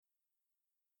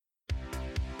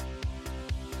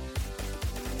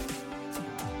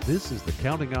This is the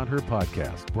Counting on Her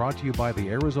podcast, brought to you by the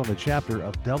Arizona chapter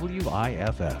of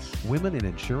WIFS, Women in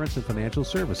Insurance and Financial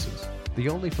Services, the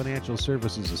only financial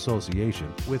services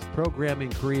association with programming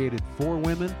created for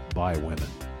women by women.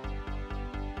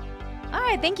 All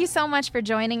right, thank you so much for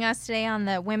joining us today on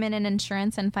the Women in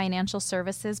Insurance and Financial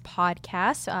Services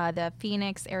podcast, the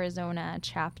Phoenix, Arizona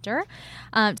chapter.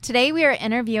 Today we are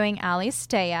interviewing Allie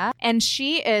Stea, and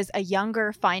she is a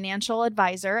younger financial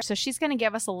advisor. So she's going to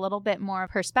give us a little bit more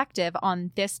perspective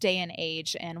on this day and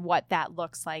age and what that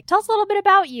looks like. Tell us a little bit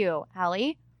about you,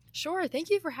 Allie. Sure. Thank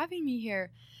you for having me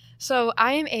here. So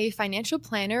I am a financial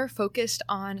planner focused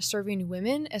on serving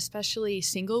women, especially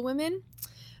single women.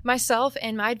 Myself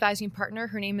and my advising partner,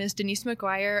 her name is Denise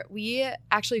McGuire, we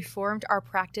actually formed our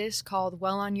practice called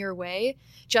Well On Your Way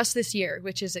just this year,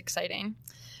 which is exciting.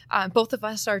 Both of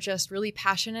us are just really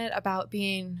passionate about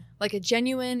being like a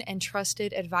genuine and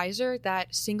trusted advisor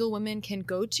that single women can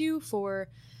go to for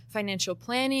financial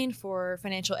planning, for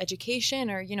financial education,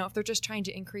 or, if they're just trying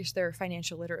to increase their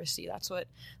financial literacy. That's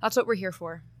what we're here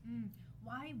for.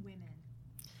 Why women?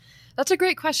 That's a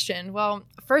great question. Well,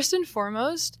 first and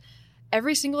foremost,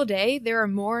 every single day, there are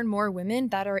more and more women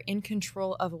that are in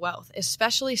control of wealth,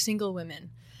 especially single women.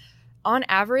 On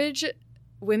average,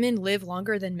 women live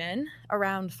longer than men,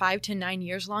 around 5 to 9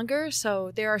 years longer.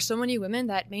 So there are so many women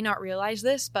that may not realize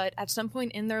this, but at some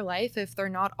point in their life, if they're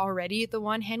not already the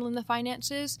one handling the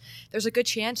finances, there's a good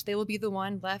chance they will be the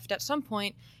one left at some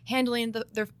point handling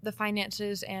the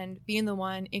finances and being the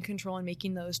one in control and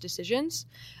making those decisions.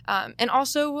 And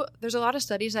also, there's a lot of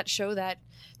studies that show that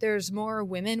there's more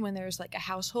women when there's like a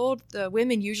household. The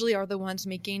women usually are the ones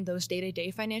making those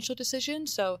day-to-day financial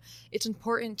decisions. So it's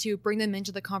important to bring them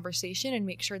into the conversation and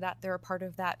make sure that they're a part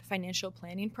of that financial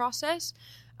planning process.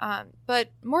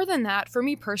 But more than that, for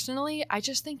me personally, I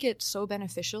just think it's so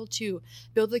beneficial to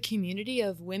build a community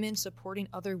of women supporting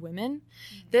other women.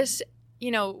 Mm-hmm. This,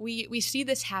 we see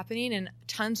this happening in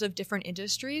tons of different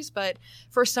industries, but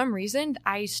for some reason,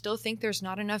 I still think there's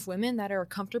not enough women that are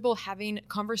comfortable having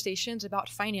conversations about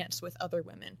finance with other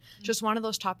women. Mm-hmm. Just one of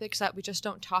those topics that we just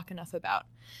don't talk enough about.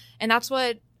 And that's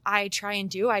what I try and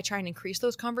do. I try and increase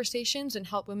those conversations and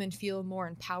help women feel more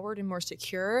empowered and more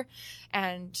secure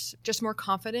and just more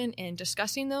confident in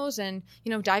discussing those and,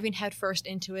 diving headfirst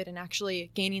into it and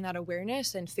actually gaining that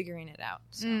awareness and figuring it out.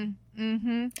 So.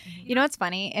 Mm-hmm. You know what's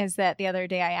funny is that the other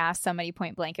day I asked somebody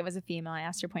point blank, it was a female, I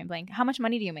asked her point blank, how much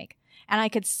money do you make? And I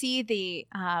could see the,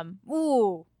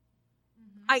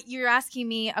 you're asking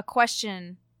me a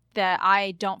question that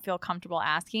I don't feel comfortable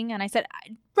asking. And I said,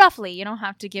 roughly, you don't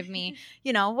have to give me,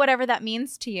 whatever that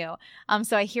means to you.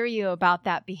 So I hear you about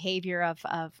that behavior of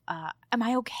am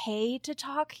I okay to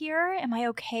talk here? Am I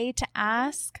okay to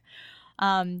ask?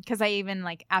 Because I even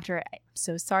after, I'm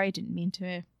so sorry, I didn't mean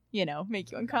to,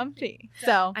 make you uncomfy.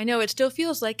 So I know it still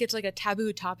feels like it's like a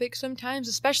taboo topic sometimes,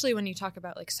 especially when you talk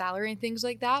about like salary and things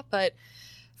like that. But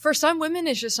for some women,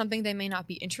 it's just something they may not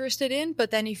be interested in.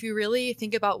 But then if you really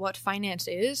think about what finance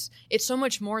is, it's so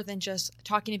much more than just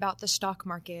talking about the stock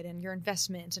market and your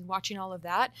investments and watching all of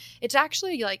that. It's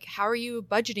actually like, how are you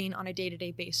budgeting on a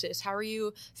day-to-day basis? How are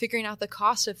you figuring out the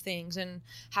costs of things? And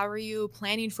how are you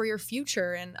planning for your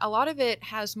future? And a lot of it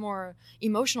has more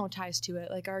emotional ties to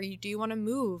it. Like, do you want to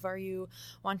move? Are you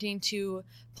wanting to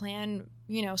plan,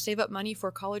 save up money for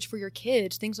college for your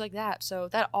kids, things like that. So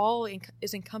that all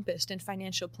is encompassed in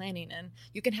financial planning, and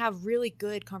you can have really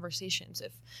good conversations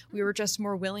if we were just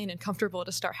more willing and comfortable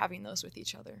to start having those with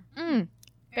each other.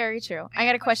 Very true. I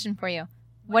got a question for you.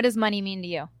 What does money mean to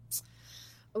you?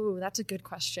 Oh, that's a good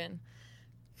question.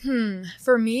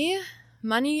 For me,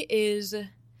 money is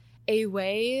a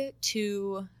way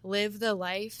to live the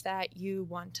life that you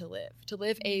want to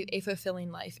live a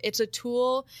fulfilling life. It's a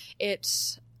tool.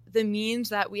 It's the means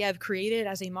that we have created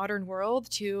as a modern world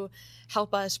to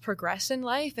help us progress in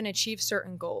life and achieve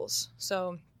certain goals.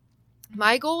 So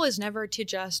my goal is never to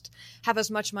just have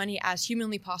as much money as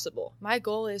humanly possible. My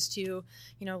goal is to,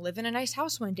 live in a nice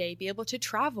house one day, be able to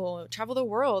travel the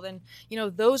world. And,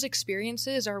 those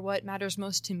experiences are what matters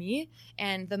most to me.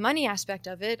 And the money aspect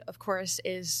of it, of course,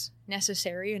 is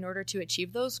necessary in order to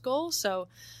achieve those goals. So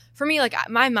for me,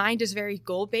 my mind is very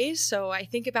goal-based. So I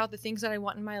think about the things that I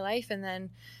want in my life. And then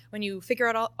when you figure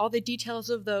out all the details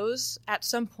of those, at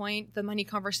some point, the money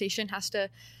conversation has to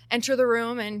enter the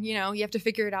room and, you have to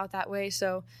figure it out that way.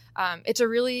 So it's a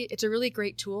really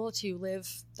great tool to live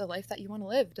the life that you want to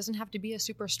live. It doesn't have to be a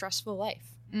super stressful life.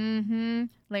 Mm-hmm.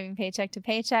 Living paycheck to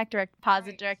paycheck, direct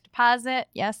deposit.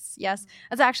 Yes.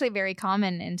 That's actually very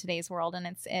common in today's world.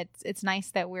 And it's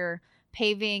nice that we're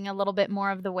paving a little bit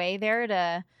more of the way there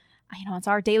to it's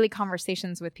our daily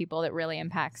conversations with people that really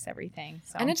impacts everything.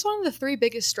 So. And it's one of the 3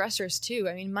 biggest stressors too.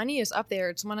 I mean, money is up there.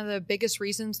 It's one of the biggest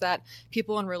reasons that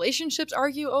people in relationships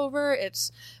argue over.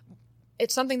 It's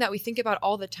something that we think about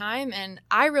all the time. And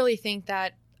I really think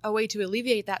that a way to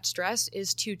alleviate that stress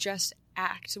is to just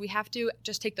act. So we have to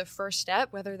just take the first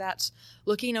step, whether that's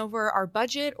looking over our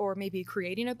budget or maybe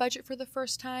creating a budget for the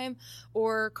first time,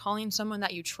 or calling someone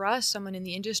that you trust, someone in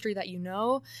the industry that you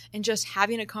know, and just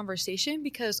having a conversation,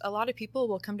 because a lot of people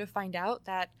will come to find out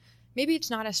that maybe it's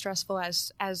not as stressful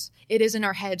as it is in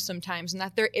our heads sometimes, and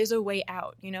that there is a way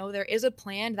out. There is a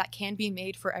plan that can be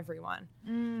made for everyone.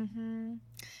 Mm-hmm.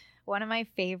 One of my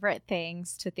favorite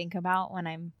things to think about when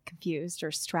I'm confused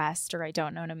or stressed or I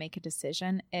don't know how to make a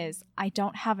decision is I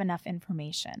don't have enough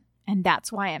information. And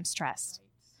that's why I'm stressed.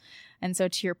 And so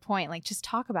to your point, like, just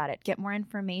talk about it, get more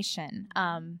information,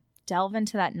 delve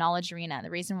into that knowledge arena.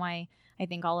 The reason why I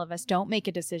think all of us don't make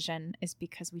a decision is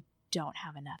because we don't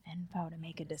have enough info to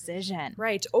make a decision.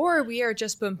 Right. Or we are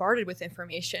just bombarded with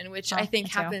information, which I think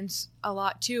happens a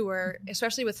lot too, where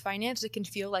especially with finance, it can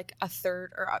feel like a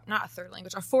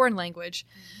foreign language,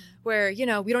 where,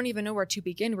 we don't even know where to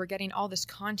begin. We're getting all this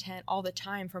content all the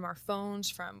time from our phones,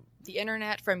 from the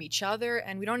internet, from each other,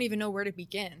 and we don't even know where to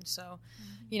begin. So,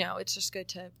 it's just good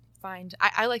to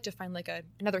I like to find like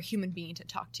another human being to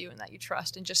talk to and that you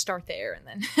trust, and just start there and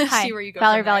then see where you go.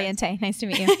 Valerie Valiente. Nice to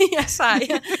meet you. Yes,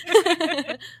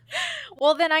 hi.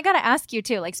 Well, then I got to ask you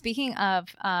too, like, speaking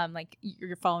of like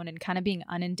your phone and kind of being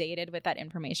inundated with that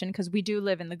information, because we do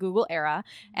live in the Google era,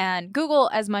 and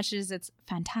Google, as much as it's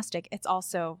fantastic, it's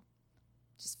also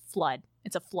just flood.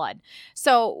 It's a flood.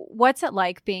 So what's it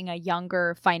like being a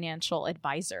younger financial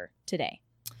advisor today?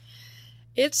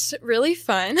 It's really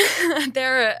fun.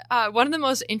 One of the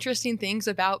most interesting things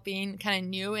about being kind of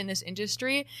new in this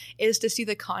industry is to see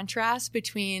the contrast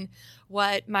between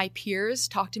what my peers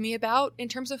talk to me about in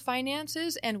terms of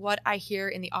finances and what I hear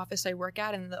in the office I work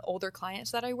at and the older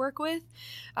clients that I work with.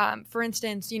 For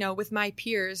instance, with my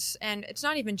peers, and it's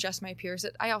not even just my peers,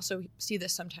 I also see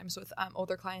this sometimes with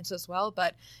older clients as well,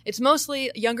 but it's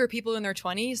mostly younger people in their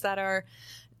 20s that are,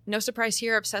 no surprise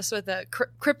here, obsessed with the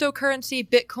cryptocurrency,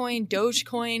 Bitcoin,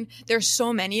 Dogecoin. There's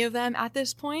so many of them at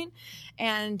this point.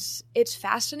 And it's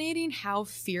fascinating how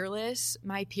fearless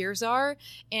my peers are.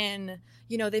 And,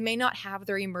 they may not have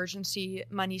their emergency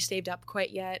money saved up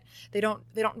quite yet. They don't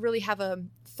really have a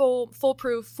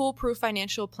foolproof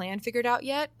financial plan figured out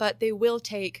yet, but they will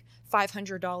take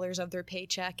 $500 of their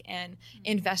paycheck and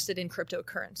invest it in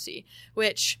cryptocurrency,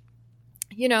 which,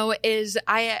 is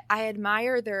I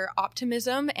admire their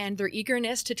optimism and their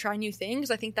eagerness to try new things.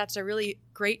 I think that's a really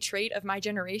great trait of my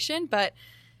generation, but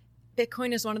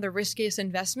Bitcoin is one of the riskiest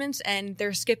investments, and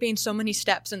they're skipping so many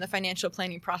steps in the financial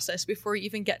planning process before you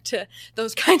even get to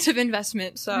those kinds of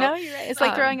investments. So no, you're right. It's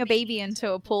like throwing a baby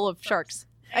into a pool of sharks.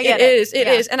 It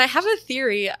is. And I have a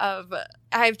theory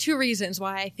I have 2 reasons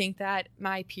why I think that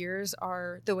my peers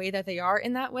are the way that they are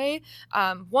in that way.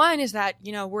 One is that,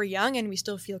 we're young and we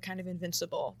still feel kind of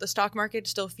invincible. The stock market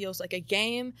still feels like a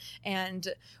game, and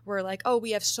we're like, oh,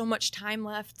 we have so much time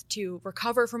left to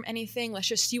recover from anything. Let's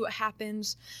just see what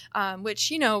happens,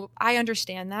 which, I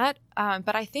understand that.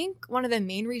 But I think one of the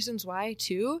main reasons why,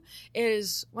 too,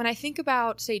 is when I think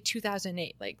about, say,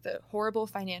 2008, like the horrible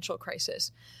financial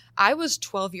crisis, I was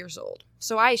 12 years old,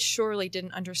 so I surely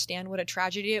didn't understand what a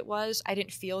tragedy it was. I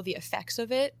didn't feel the effects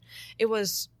of it.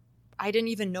 I didn't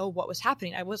even know what was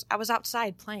happening. I was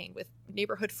outside playing with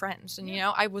neighborhood friends, and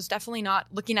I was definitely not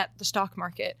looking at the stock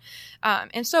market.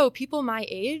 And so people my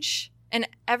age, and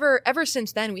ever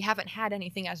since then, we haven't had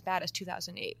anything as bad as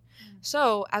 2008.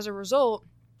 So as a result,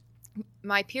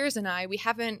 my peers and I, we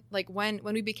haven't, like, when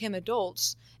we became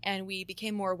adults and we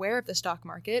became more aware of the stock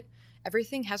market,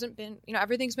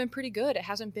 everything's been pretty good. It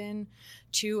hasn't been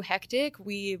too hectic.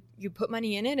 You put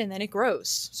money in it and then it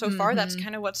grows. So far, that's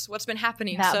kind of what's been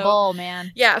happening. That bull,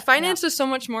 man. Yeah, finance is so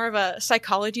much more of a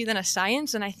psychology than a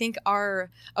science. And I think our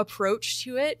approach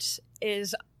to it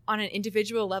is on an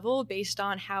individual level based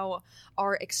on how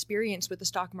our experience with the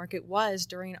stock market was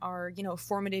during our,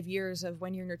 formative years of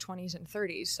when you're in your 20s and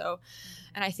 30s. So,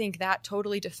 and I think that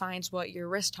totally defines what your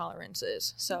risk tolerance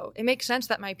is. So it makes sense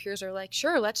that my peers are like,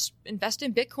 sure, let's invest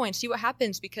in Bitcoin, see what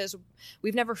happens, because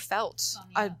we've never felt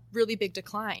a really big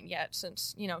decline yet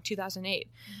since, 2008.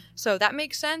 So that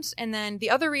makes sense. And then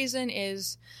the other reason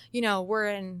is,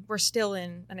 we're still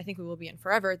in, and I think we will be in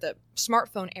forever, the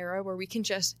smartphone era where we can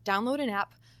just download an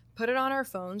app, put it on our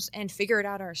phones, and figure it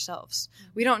out ourselves.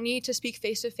 We don't need to speak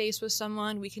face-to-face with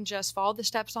someone. We can just follow the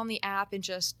steps on the app and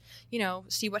just,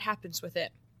 see what happens with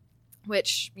it,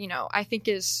 which, I think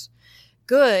is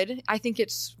good. I think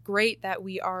it's great that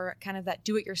we are kind of that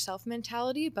do-it-yourself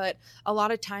mentality, but a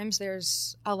lot of times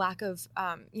there's a lack of,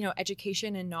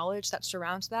 education and knowledge that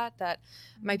surrounds that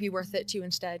might be worth it to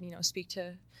instead, speak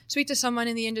to someone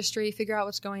in the industry, figure out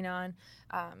what's going on.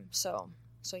 So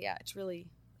yeah, it's really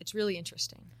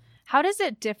interesting. How does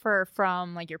it differ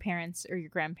from like your parents or your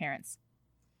grandparents?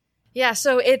 Yeah,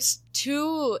 so it's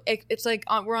like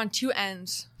we're on two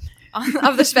ends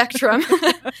of the spectrum.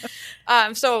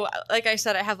 So like I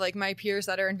said, I have like my peers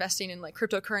that are investing in like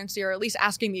cryptocurrency, or at least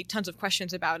asking me tons of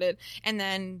questions about it. And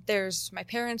then there's my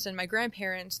parents and my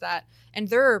grandparents and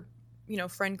their,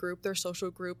 friend group, their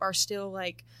social group are still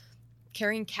like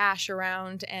carrying cash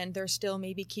around, and they're still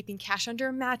maybe keeping cash under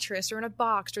a mattress or in a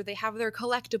box, or they have their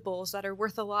collectibles that are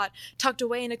worth a lot tucked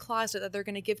away in a closet that they're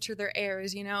going to give to their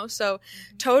heirs, so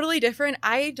totally different.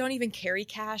 I don't even carry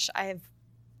cash. I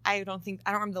don't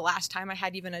remember the last time I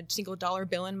had even a single dollar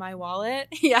bill in my wallet.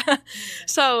 Yeah.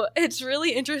 So it's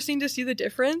really interesting to see the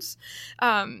difference.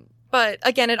 But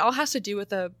again, it all has to do with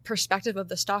the perspective of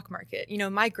the stock market.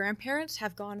 My grandparents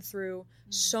have gone through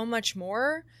so much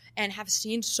more and have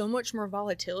seen so much more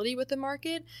volatility with the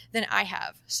market than I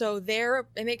have. So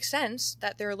it makes sense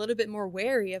that they're a little bit more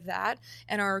wary of that,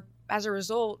 and as a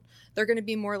result, they're going to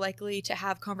be more likely to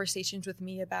have conversations with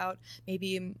me about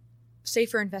maybe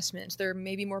safer investments. They're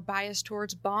maybe more biased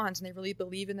towards bonds, and they really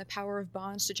believe in the power of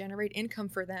bonds to generate income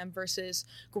for them versus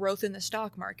growth in the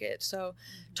stock market. So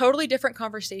totally different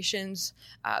conversations,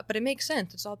 but it makes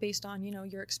sense. It's all based on,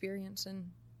 your experience and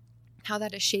how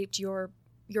that has shaped your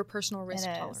personal risk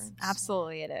tolerance.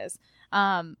 Absolutely, it is.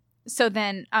 So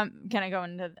then I'm going to go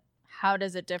into how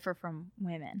does it differ from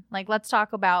women? Like, let's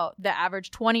talk about the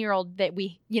average 20-year-old that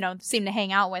we, seem to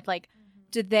hang out with. Like,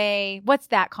 what's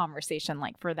that conversation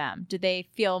like for them? Do they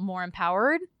feel more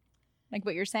empowered? Like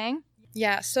what you're saying?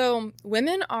 Yeah. So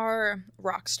women are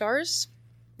rock stars.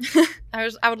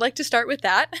 I would like to start with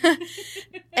that.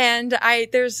 And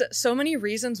there's so many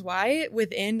reasons why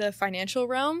within the financial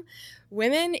realm,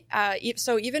 women,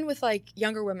 so even with like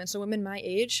younger women, so women my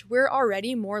age, we're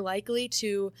already more likely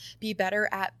to be better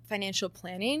at financial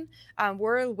planning.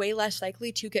 We're way less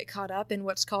likely to get caught up in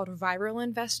what's called viral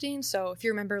investing. So if you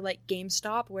remember like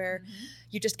GameStop, where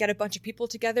you just get a bunch of people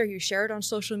together, you share it on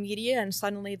social media, and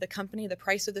suddenly the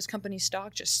price of this company's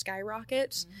stock just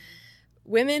skyrockets.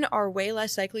 Women are way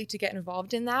less likely to get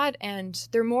involved in that, and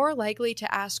they're more likely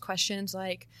to ask questions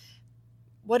like,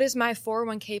 what is my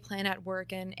 401k plan at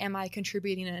work, and am I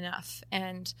contributing enough?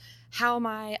 And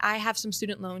I have some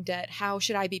student loan debt. How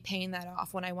should I be paying that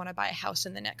off when I want to buy a house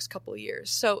in the next couple of years?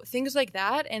 So things like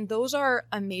that. And those are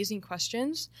amazing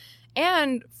questions.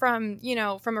 And from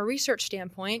a research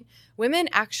standpoint, women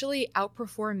actually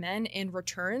outperform men in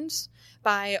returns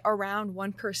by around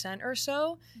 1% or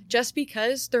so, just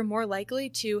because they're more likely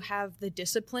to have the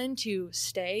discipline to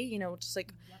stay, just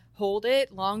like hold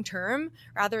it long term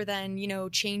rather than,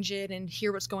 change it and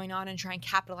hear what's going on and try and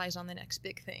capitalize on the next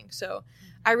big thing. So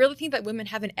I really think that women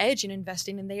have an edge in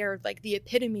investing, and they are like the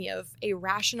epitome of a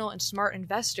rational and smart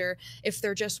investor if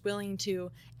they're just willing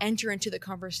to enter into the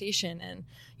conversation and,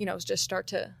 just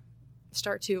start.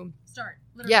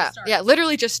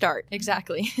 Literally just start.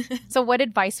 Exactly. So what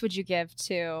advice would you give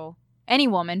to any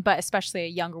woman, but especially a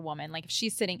younger woman? Like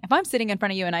if I'm sitting in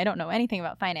front of you and I don't know anything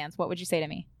about finance, what would you say to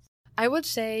me? I would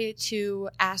say to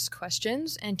ask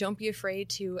questions, and don't be afraid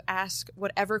to ask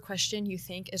whatever question you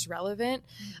think is relevant.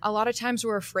 A lot of times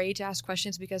we're afraid to ask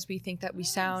questions because we think that we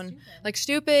sound like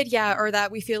stupid, or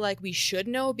that we feel like we should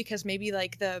know because maybe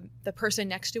like the person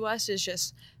next to us is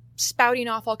just spouting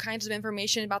off all kinds of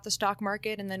information about the stock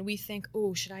market, and then we think,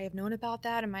 oh, should I have known about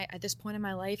that? Am I at this point in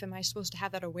my life, am I supposed to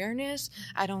have that awareness?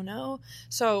 I don't know.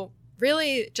 So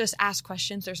really just ask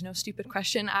questions. There's no stupid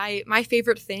question. My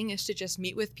favorite thing is to just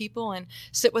meet with people and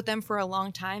sit with them for a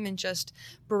long time and just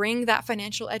bring that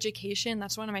financial education.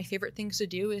 That's one of my favorite things to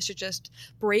do, is to just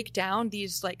break down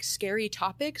these like scary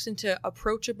topics into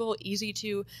approachable, easy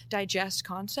to digest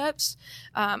concepts.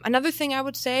 Another thing I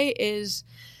would say is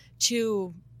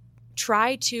to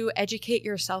try to educate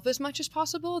yourself as much as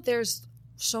possible. There's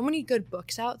so many good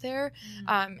books out there.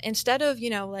 Instead of,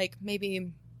 like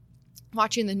maybe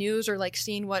watching the news or like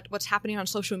seeing what's happening on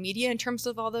social media in terms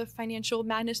of all the financial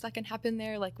madness that can happen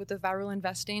there, like with the viral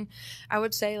investing, I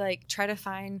would say like try to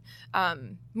find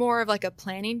more of like a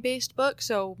planning based book.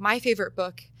 So my favorite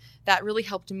book that really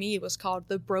helped me was called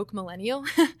The Broke Millennial.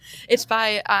 It's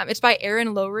by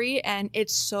Aaron Lowry, and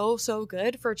it's so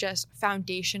good for just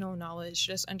foundational knowledge.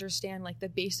 Just understand like the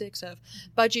basics of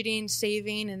budgeting,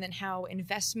 saving, and then how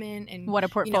investment and what a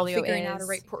portfolio figuring is. out a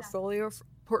right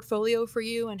portfolio for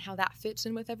you and how that fits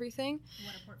in with everything.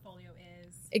 What a portfolio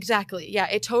is. Exactly. Yeah,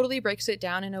 it totally breaks it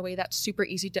down in a way that's super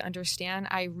easy to understand.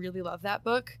 I really love that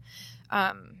book.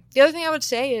 The other thing I would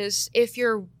say is if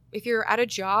you're at a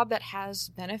job that has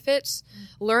benefits,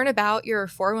 learn about your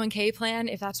 401k plan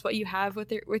if that's what you have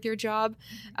with your job.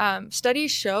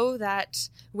 Studies show that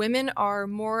women are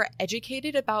more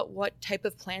educated about what type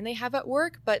of plan they have at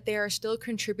work, but they are still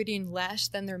contributing less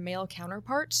than their male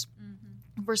counterparts.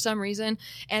 For some reason.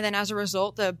 And then as a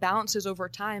result, the balances over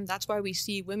time. That's why we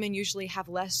see women usually have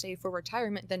less saved for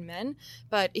retirement than men.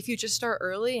 But if you just start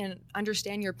early and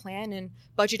understand your plan and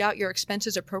budget out your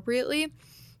expenses appropriately,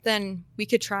 then we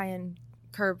could try and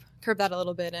curb that a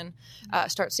little bit and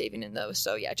start saving in those.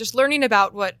 So yeah, just learning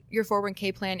about what your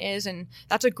 401k plan is, and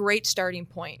that's a great starting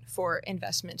point for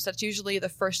investments. That's usually the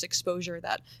first exposure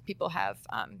that people have,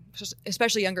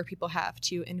 especially younger people have,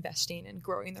 to investing and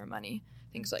growing their money,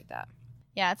 things like that.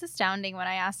 Yeah, it's astounding when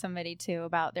I ask somebody too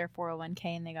about their 401k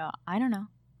and they go, I don't know.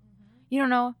 You don't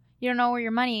know where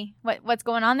your money, what's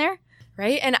going on there?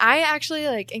 Right. And I actually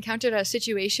encountered a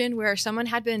situation where someone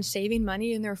had been saving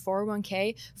money in their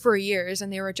 401k for years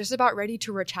and they were just about ready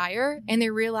to retire. And they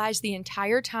realized the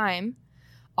entire time,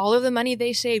 all of the money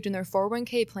they saved in their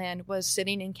 401k plan was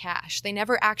sitting in cash. They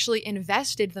never actually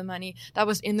invested the money that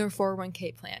was in their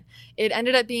 401k plan. It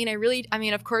ended up being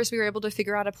of course we were able to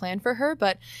figure out a plan for her,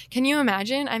 but can you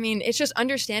imagine? It's just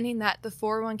understanding that the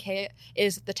 401k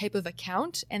is the type of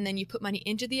account, and then you put money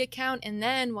into the account, and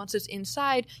then once it's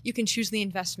inside, you can choose the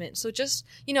investment. So just,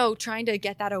 trying to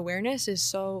get that awareness is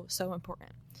so, so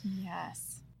important.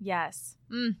 Yes. I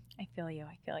feel you.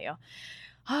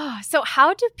 So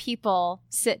how do people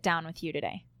sit down with you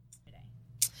today?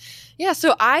 Yeah,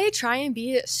 so I try and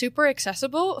be super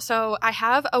accessible. So I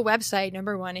have a website,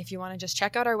 number one, if you want to just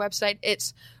check out our website.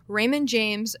 It's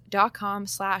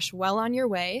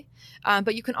raymondjames.com/wellonyourway.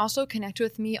 But you can also connect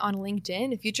with me on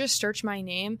LinkedIn. If you just search my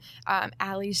name,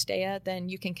 Allie Stea, then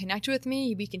you can connect with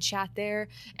me. We can chat there.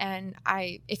 And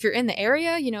if you're in the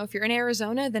area, if you're in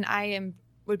Arizona, then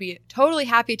would be totally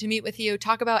happy to meet with you,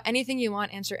 talk about anything you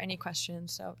want, answer any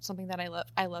questions. So it's something that I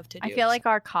love to do. I feel like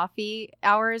our coffee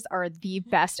hours are the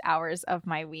best hours of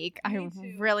my week. I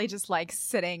really just like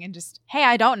sitting and just, hey,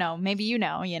 I don't know. Maybe so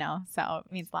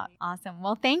it means a lot. Awesome.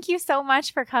 Well, thank you so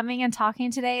much for coming and talking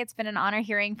today. It's been an honor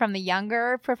hearing from the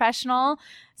younger professional.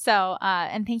 So,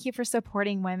 and thank you for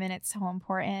supporting women. It's so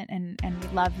important, and we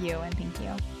love you, and thank you.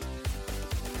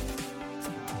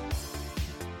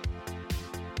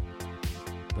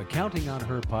 The Counting on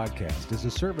Her podcast is a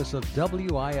service of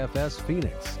WIFS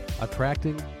Phoenix,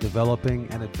 attracting, developing,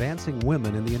 and advancing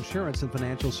women in the insurance and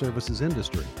financial services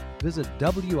industry. Visit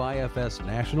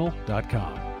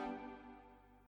WIFSnational.com.